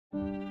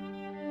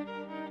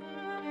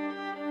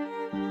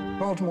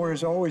Baltimore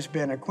has always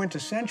been a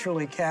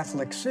quintessentially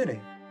Catholic city.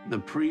 The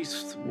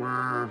priests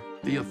were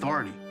the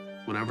authority.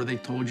 Whatever they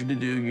told you to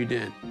do, you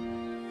did.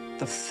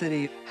 The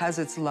city has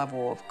its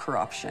level of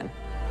corruption.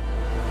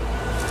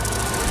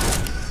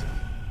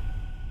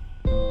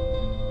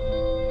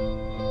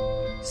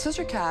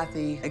 Sister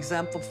Cathy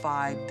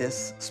exemplified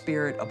this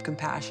spirit of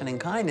compassion and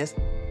kindness.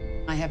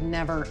 I have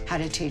never had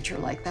a teacher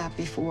like that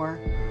before.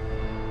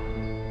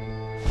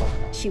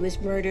 She was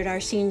murdered our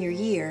senior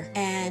year,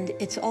 and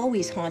it's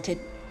always haunted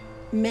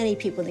many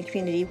people in the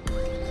community.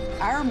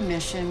 Our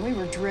mission, we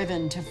were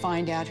driven to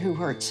find out who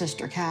hurt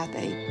Sister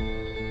Cathy.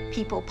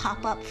 People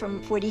pop up from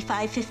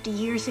 45, 50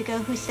 years ago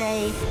who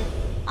say,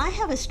 I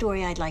have a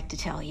story I'd like to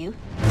tell you.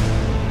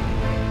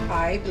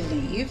 I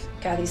believe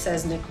Cathy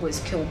says Nick was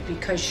killed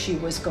because she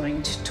was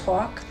going to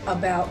talk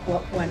about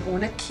what went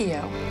on at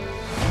Keogh.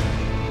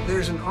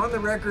 There's an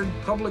on-the-record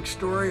public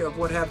story of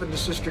what happened to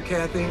Sister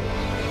Cathy,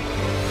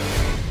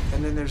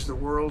 and then there's the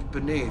world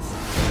beneath.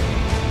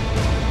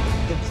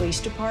 The police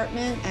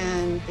department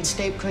and the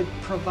state could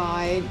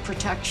provide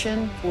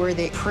protection for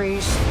the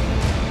priest.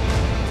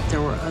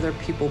 There were other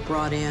people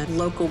brought in,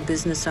 local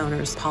business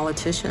owners,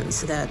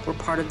 politicians that were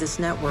part of this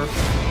network.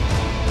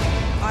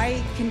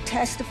 I can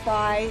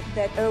testify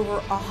that over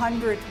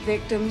 100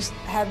 victims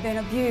have been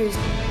abused.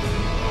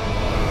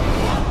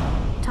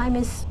 Time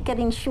is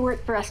getting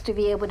short for us to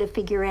be able to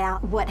figure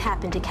out what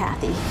happened to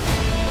Cathy.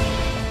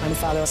 My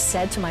father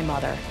said to my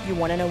mother, "You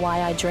want to know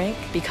why I drink?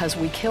 Because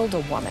we killed a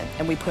woman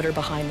and we put her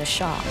behind the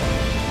shop."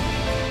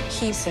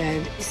 He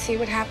said, "You see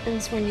what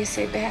happens when you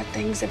say bad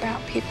things about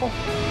people?"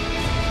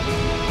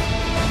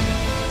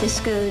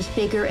 This goes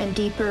bigger and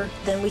deeper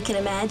than we can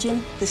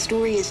imagine. The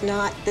story is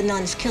not the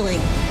nuns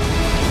killing.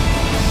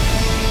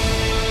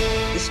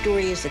 The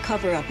story is the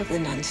cover-up of the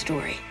nun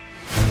story.